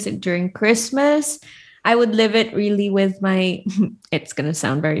traditions during Christmas, I would live it really with my, it's going to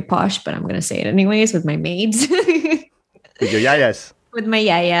sound very posh, but I'm going to say it anyways, with my maids. With your yayas. With my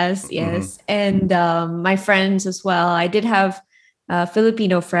yayas, yes. And my friends as well. I did have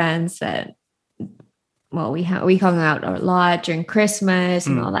Filipino friends that, well, we hung out a lot during Christmas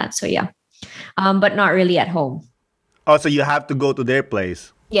and all that. So yeah, but not really at home. Oh, so you have to go to their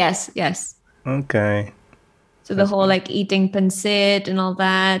place. Yes. Okay. So the whole like eating pancit and all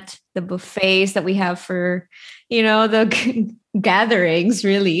that, the buffets that we have for, the gatherings,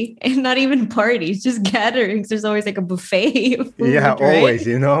 really, and not even parties, just gatherings. There's always like a buffet of food, yeah, right? always,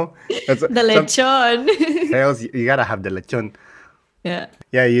 That's, the lechon. Else, you gotta have the lechon. Yeah.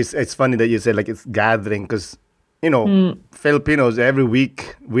 Yeah, it's funny that you said like it's gathering because, Filipinos, every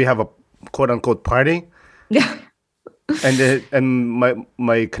week we have a quote unquote party. Yeah. And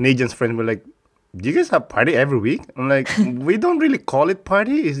my Canadian friends were like, do you guys have party every week? I'm like, we don't really call it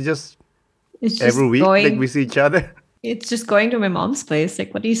party. It's just every week like we see each other. It's just going to my mom's place.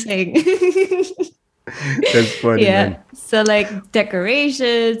 Like, what are you saying? That's funny. Yeah. Man. So like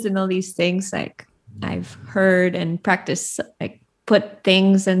decorations and all these things, like I've heard and practiced, like put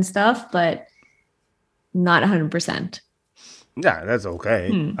things and stuff, but not 100%. Yeah, that's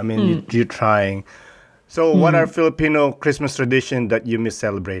okay. I mean, you're trying. So what are Filipino Christmas traditions that you miss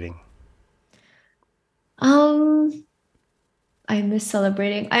celebrating? I miss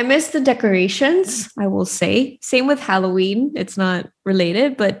celebrating. I miss the decorations, I will say. Same with Halloween. It's not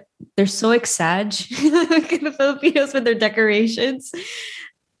related, but they're so the Filipinos with their decorations.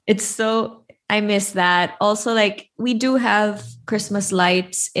 I miss that. Also, like we do have Christmas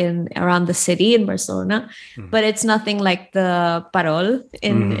lights around the city in Barcelona, but it's nothing like the Parol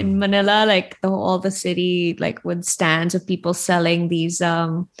in Manila, like all the city, like with stands of people selling these,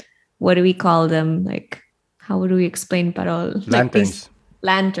 what do we call them? Like, how would we explain Parol? Lanterns. Like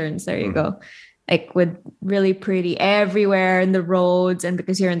lanterns. There you go. like with really pretty everywhere in the roads. And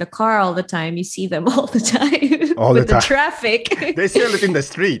because you're in the car all the time, you see them all the time All with the time. the traffic. They sell it in the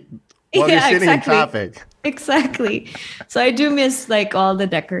street while you're sitting in traffic. Exactly. So I do miss like all the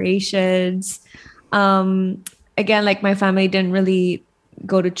decorations. Again, like my family didn't really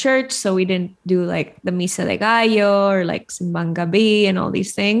go to church, so we didn't do like the Misa de Gallo or like Simbang Gabi and all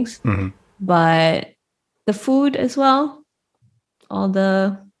these things. But the food as well,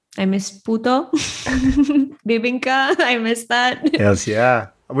 I miss puto, bibingka. I miss that. Yes, yeah.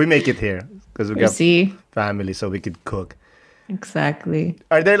 We make it here because we got See, family, so we could cook. exactly.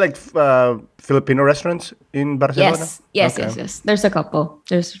 Are there like Filipino restaurants in Barcelona? Yes. Okay. Yes. There's a couple.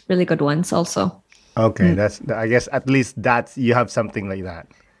 There's really good ones also. Okay, I guess at least that's you have something like that.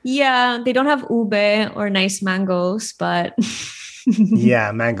 Yeah, they don't have ube or nice mangoes, but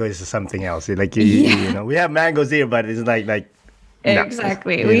Yeah, mango is something else. Like you know, we have mangoes here, but it's like no,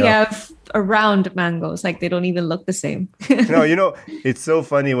 exactly. you We know. have round mangoes, like they don't even look the same. No, you know, it's so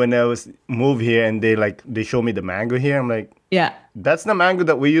funny when I was moved here and they show me the mango here. I'm like, Yeah. that's the mango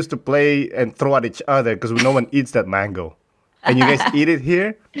that we used to play and throw at each other because no one eats that mango. And you guys eat it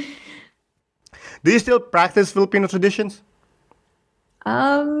here? Do you still practice Filipino traditions?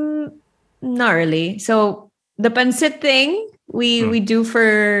 Not really. So the pancit thing we do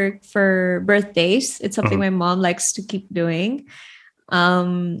for birthdays. It's something my mom likes to keep doing.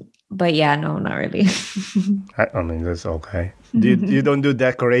 But yeah, no, not really. I mean, that's okay. You don't do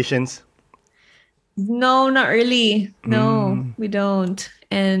decorations? No, not really. No, we don't.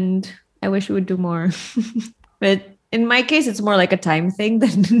 And I wish we would do more. But in my case, it's more like a time thing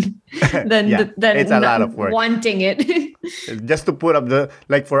than Yeah, it's a lot of work. wanting it. Just to put up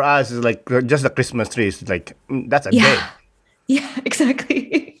like for us, it's like just the Christmas tree. It's like, that's a day. Yeah. Yeah,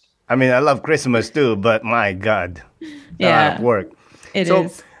 exactly. I mean, I love Christmas too, but my God, a lot of work. It So,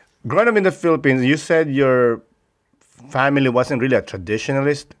 is. growing up in the Philippines, you said your family wasn't really a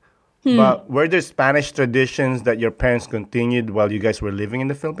traditionalist, but were there Spanish traditions that your parents continued while you guys were living in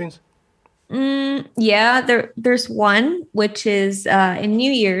the Philippines? Yeah, there's one which is in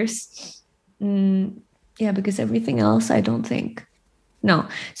New Year's. Yeah, because everything else I don't think. No.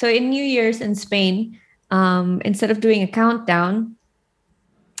 So in New Year's in Spain, instead of doing a countdown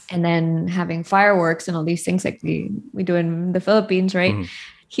and then having fireworks and all these things like we do in the Philippines, right?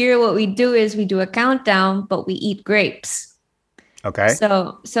 Here what we do is we do a countdown, but we eat grapes. Okay.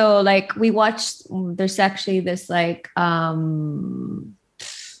 So like we watched, there's actually this like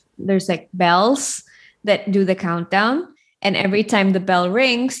there's like bells that do the countdown, and every time the bell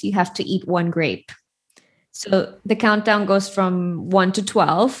rings you have to eat one grape. So the countdown goes from 1 to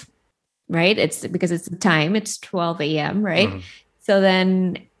 12, right? It's because it's the time, it's 12 a.m., right? So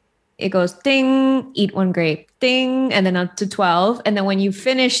then it goes ding, eat one grape, ding, and then up to 12. And then when you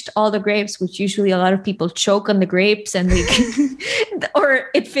finished all the grapes, which usually a lot of people choke on the grapes and they or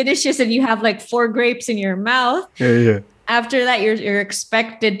it finishes and you have like 4 grapes in your mouth. Yeah. After that, you're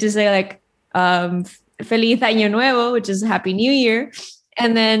expected to say like Feliz Año Nuevo, which is Happy New Year.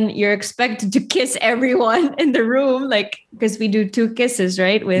 And then you're expected to kiss everyone in the room, like, because we do 2 kisses,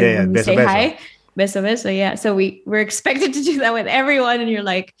 right? When we beso, say beso. hi. Beso, beso, yeah. So we're expected to do that with everyone. And you're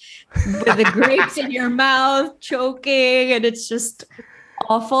like, with the grapes in your mouth, choking. And it's just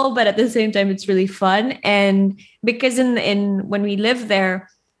awful. But at the same time, it's really fun. And because in when we lived there,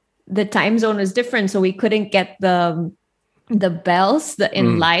 the time zone was different. So we couldn't get the bells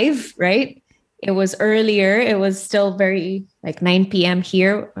in live, right? It was earlier. It was still very like 9 p.m.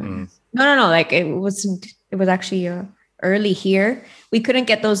 here. No. Like it was actually early here. We couldn't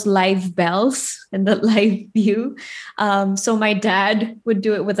get those live bells and the live view. So my dad would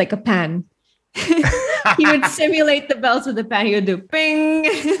do it with like a pan. He would simulate the bells with the pan. He would do ping.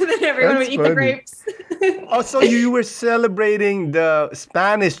 Then everyone would eat the grapes. Also, you were celebrating the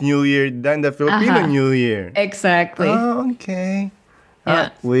Spanish New Year than the Filipino New Year. Exactly. Oh, okay.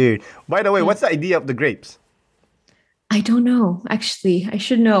 Yeah. Weird. By the way, what's the idea of the grapes? I don't know. Actually, I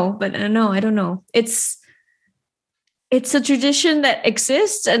should know, but no, I don't know. It's a tradition that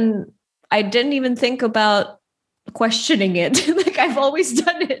exists, and I didn't even think about questioning it. Like I've always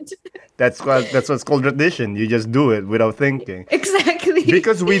done it. That's what's called tradition. You just do it without thinking. Exactly.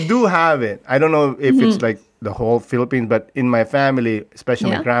 Because we do have it. I don't know if it's like the whole Philippines, but in my family, especially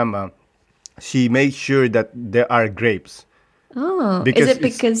my grandma, she makes sure that there are grapes. Oh, Because is it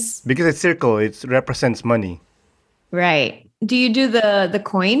because it's circle? It represents money. right? Do you do the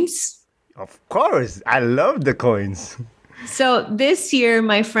coins? Of course, I love the coins. So this year,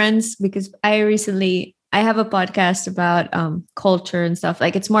 my friends, because I have a podcast about culture and stuff.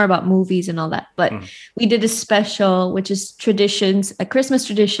 Like it's more about movies and all that. But we did a special, which is traditions, Christmas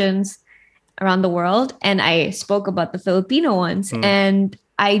traditions around the world, and I spoke about the Filipino ones. And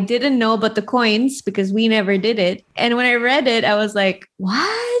I didn't know about the coins because we never did it. And when I read it, I was like,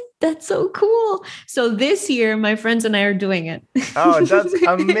 what? That's so cool. So this year, my friends and I are doing it. Oh, that's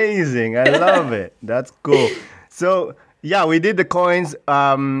amazing. I love it. That's cool. So, yeah, we did the coins.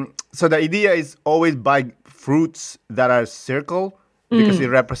 So the idea is always buy fruits that are circle because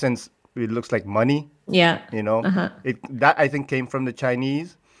it looks like money. Yeah. You know, that I think came from the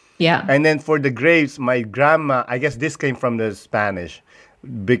Chinese. Yeah. And then for the grapes, my grandma, I guess this came from the Spanish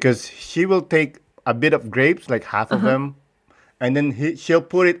because she will take a bit of grapes, like half of them, and then she'll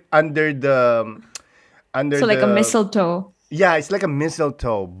put it under so like a mistletoe. Yeah, it's like a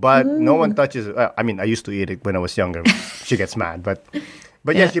mistletoe, but no one touches it. I mean, I used to eat it when I was younger. She gets mad, but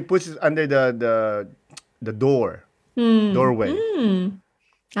yeah, she puts it under the doorway.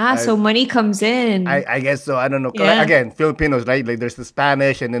 So money comes in. I guess so. I don't know. Yeah. Again, Filipinos, right? Like there's the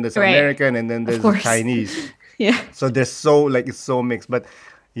Spanish, and then there's American, and then there's the Chinese. Yeah. So there's it's so mixed. But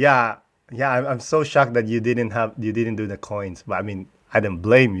yeah, I'm so shocked that you didn't do the coins. But I mean, I didn't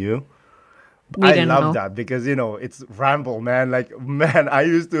blame you. I love that because it's ramble, man. Like, man, I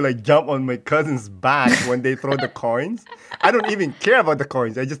used to like jump on my cousin's back when they throw the coins. I don't even care about the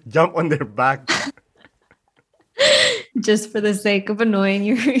coins. I just jump on their back. Just for the sake of annoying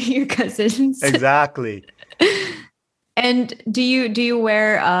your cousins. Exactly. And do you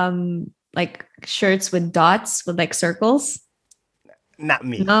wear like shirts with dots with like circles? Not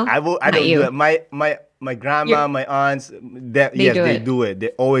me. No? I don't do it. My grandma, my aunts, they do it. They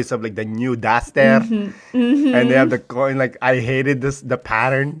always have like the new duster, and they have the coin. Like I hated the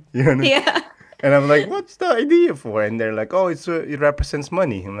pattern. Yeah. And I'm like, what's the idea for? And they're like, oh, it represents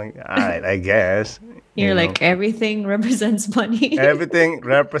money. I'm like, all right, I guess. You're like, everything represents money. Everything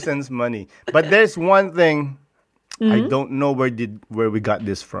represents money. But there's one thing I don't know where we got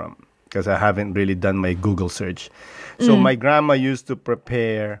this from because I haven't really done my Google search. So my grandma used to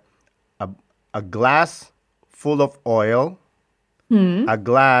prepare a glass full of oil, a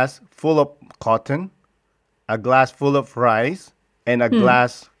glass full of cotton, a glass full of rice, and a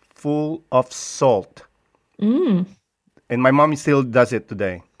glass full of salt. And my mom still does it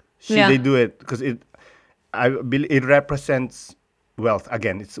today. They do it because it represents wealth.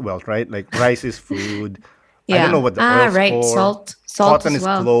 Again, it's wealth, right? Like rice is food. I don't know what the oil's for. Salt Cotton as is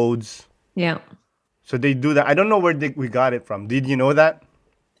clothes. Yeah. So they do that. I don't know where we got it from. Did you know that?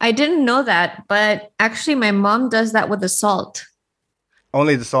 I didn't know that, but actually my mom does that with the salt.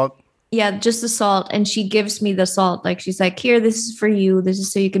 Only the salt? Yeah, just the salt. And she gives me the salt. Like she's like, here, this is for you. This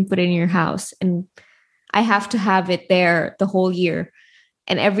is so you can put it in your house. And I have to have it there the whole year.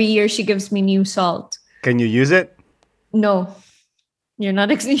 And every year she gives me new salt. Can you use it? No, you're not.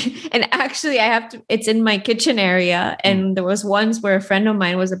 And actually it's in my kitchen area. And there was once where a friend of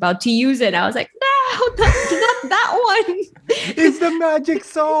mine was about to use it. I was like, no, not that one. It's the magic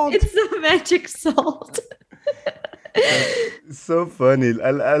salt. It's the magic salt. So funny.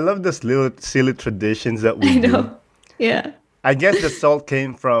 I love those little silly traditions that we do. Yeah. I guess the salt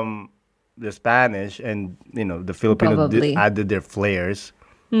came from the Spanish and, the Filipinos added their flavors.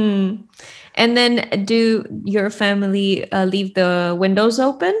 And then do your family leave the windows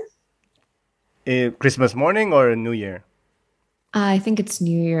open? Christmas morning or New Year? I think it's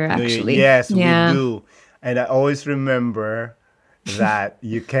New Year, actually. Yes, we do. And I always remember that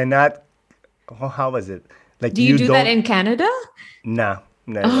you cannot... how was it? Like, do you do that in Canada? No.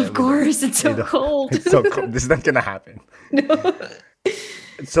 Of course, it's so cold. It's so cold. This is not gonna happen. No.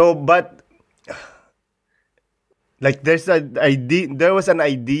 So, but like, there was an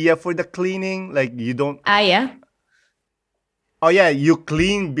idea for the cleaning. Like, you don't. Yeah. Oh yeah, you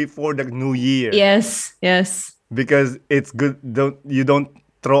clean before the New Year. Yes. Because it's good. You don't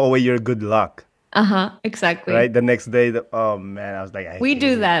throw away your good luck. Exactly. Right. The next day. Oh man, I was like, we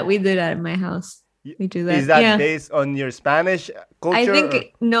do that. We do that in my house. We do that. Is that based on your Spanish culture?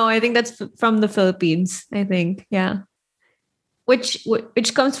 I think that's from the Philippines. I think, yeah. Which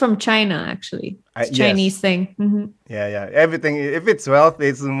comes from China, actually. It's a Chinese thing. Mm-hmm. Yeah. Everything, if it's wealth,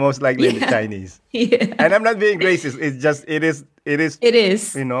 it's most likely the Chinese. Yeah. And I'm not being racist. It's just, it is. It is. It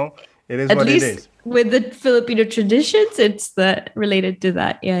is At what least it is. With the Filipino traditions, it's related to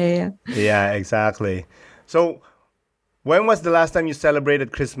that. Yeah. Yeah, exactly. So, when was the last time you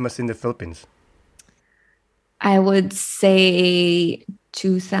celebrated Christmas in the Philippines? I would say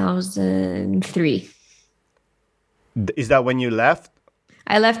 2003. Is that when you left?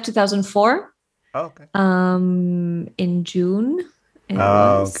 I left 2004. Oh, okay. In June.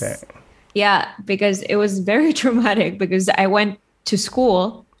 Okay. Yeah, because it was very traumatic because I went to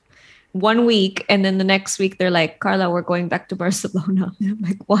school 1 week and then the next week they're like, Carla, we're going back to Barcelona. And I'm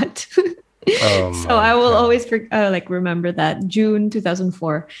like, what? Oh So my I will God. always like remember that June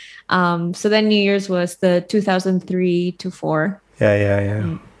 2004. So then New Year's was the 2003 to 4. Yeah, yeah,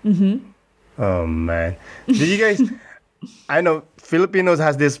 yeah. Mm-hmm. Oh man. Did you guys I know Filipinos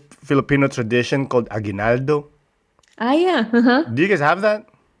has this Filipino tradition called aguinaldo. Ah, yeah. Uh-huh. Do you guys have that?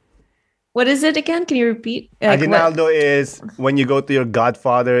 What is it again? Can you repeat? Like what? Aguinaldo is when you go to your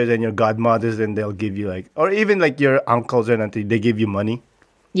godfathers and your godmothers and they'll give you like, or even like your uncles and auntie, they give you money.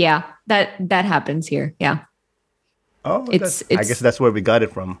 Yeah, that happens here. Yeah, Oh, it's I guess it's that's where we got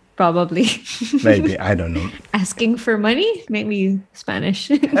it from. probably Maybe. I don't know. asking for money. Maybe Spanish.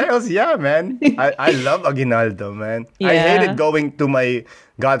 Hells yeah, man. I love aguinaldo, man. I Yeah. hated going to my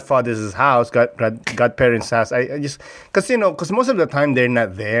godfather's house, godparents' house. I just, because most of the time they're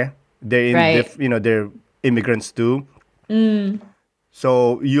not there. They're in, Right. they're immigrants too. Mm.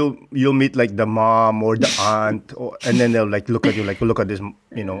 So you'll meet like the mom or the aunt, and then they'll like look at you like, look at this,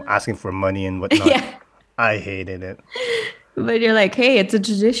 asking for money and whatnot. Yeah. I hated it. But you're like, hey, it's a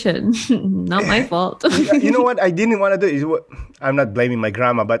tradition. Not my fault. You know what? I didn't want to do is what I'm not blaming my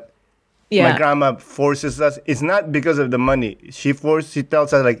grandma, but my Yeah. grandma forces us. It's not because of the money. She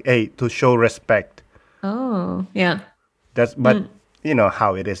tells us like, hey, to show respect. Oh, yeah. But you know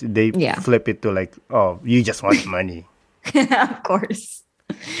how it is. They Yeah. flip it to like, oh, you just want money. Of course.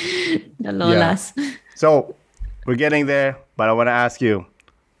 The lolas. So we're getting there, but I want to ask you,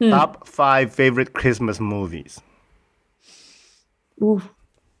 top 5 favorite Christmas movies. Ooh.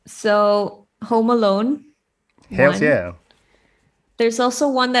 So Home Alone. Hells One. yeah. There's also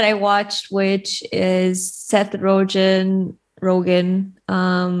one that I watched, which is Seth Rogen.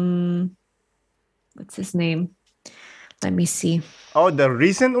 What's his name? Let me see. Oh, the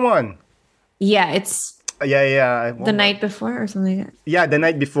recent one. Yeah, it's Yeah. the night before or something like that. Yeah, the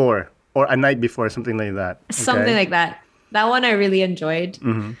night before or a night before, something like that. Something Okay. like that. That one I really enjoyed.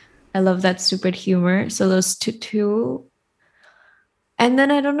 I love that stupid humor. So those two. And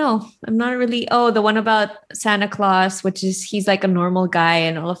then I don't know. I'm not really. Oh, the one about Santa Claus, which is he's like a normal guy,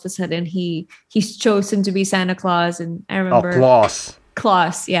 and all of a sudden he's chosen to be Santa Claus. And I Oh, remember Claus.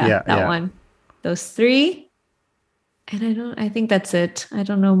 Claus. Yeah, Yeah, that yeah. one. Those 3. And I think that's it. I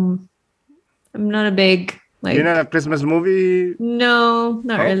don't know. I'm not a big like. You're not a Christmas movie. No,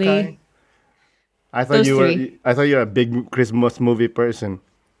 not really. Okay. I thought Those you 3. were. I thought you're a big Christmas movie person.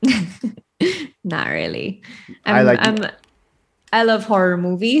 Not really. I I love horror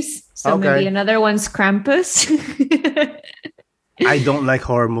movies. So Okay. maybe another one's Krampus. I don't like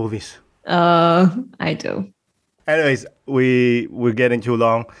horror movies. I do. Anyways, we're getting too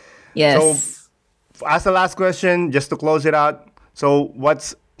long. Yes. As the last question, just to close it out. So,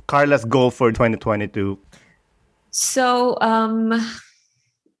 what's Carla's goal for 2022? So,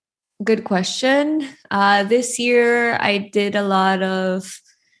 good question. This year I did a lot of.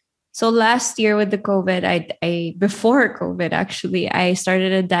 So last year with the COVID, I before COVID actually, I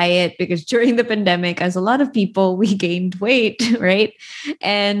started a diet because during the pandemic, as a lot of people, we gained weight, right?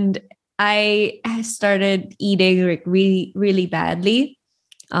 And I started eating like really, really badly.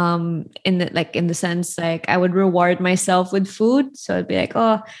 In the sense like I would reward myself with food. So I'd be like,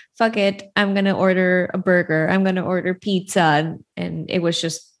 oh, fuck it. I'm gonna order a burger. I'm gonna order pizza. And it was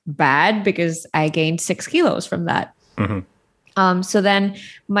just bad because I gained 6 kilos from that. So then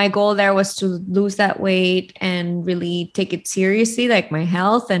my goal there was to lose that weight and really take it seriously, like my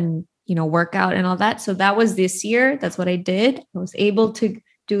health and, work out and all that. So that was this year. That's what I did. I was able to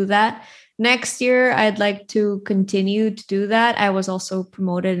do that. Next year, I'd like to continue to do that. I was also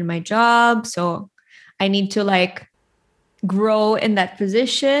promoted in my job. So I need to like grow in that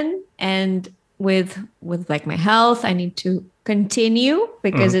position. And with like my health, I need to continue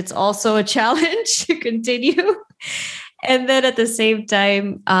because it's also a challenge to continue. And then at the same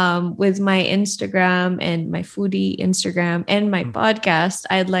time, with my Instagram and my foodie Instagram and my podcast,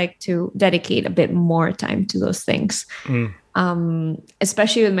 I'd like to dedicate a bit more time to those things.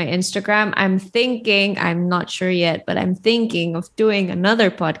 Especially with my Instagram, I'm not sure yet, but I'm thinking of doing another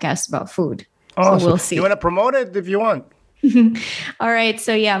podcast about food. Oh, So we'll see. You want to promote it if you want. All right.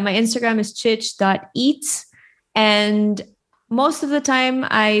 So yeah, my Instagram is chich.eats. And most of the time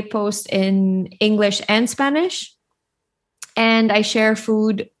I post in English and Spanish. And I share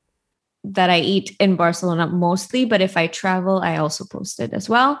food that I eat in Barcelona mostly. But if I travel, I also post it as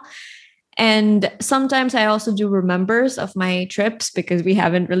well. And sometimes I also do remembers of my trips because we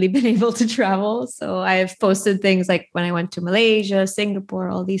haven't really been able to travel. So I've posted things like when I went to Malaysia, Singapore,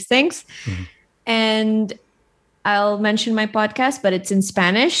 all these things. And I'll mention my podcast, but it's in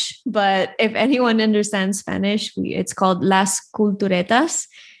Spanish. But if anyone understands Spanish, it's called Las Culturetas.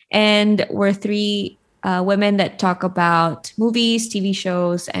 And we're 3 women that talk about movies, TV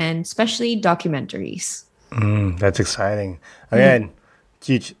shows, and especially documentaries. That's exciting. Again,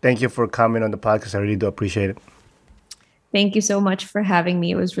 Cheech, thank you for coming on the podcast. I really do appreciate it. Thank you so much for having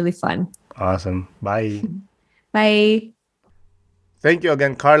me. It was really fun. Awesome. Bye. Bye. Thank you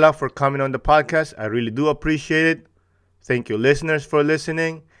again, Carla, for coming on the podcast. I really do appreciate it. Thank you, listeners, for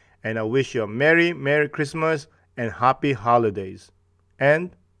listening. And I wish you a Merry Christmas and Happy Holidays.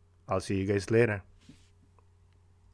 And I'll see you guys later.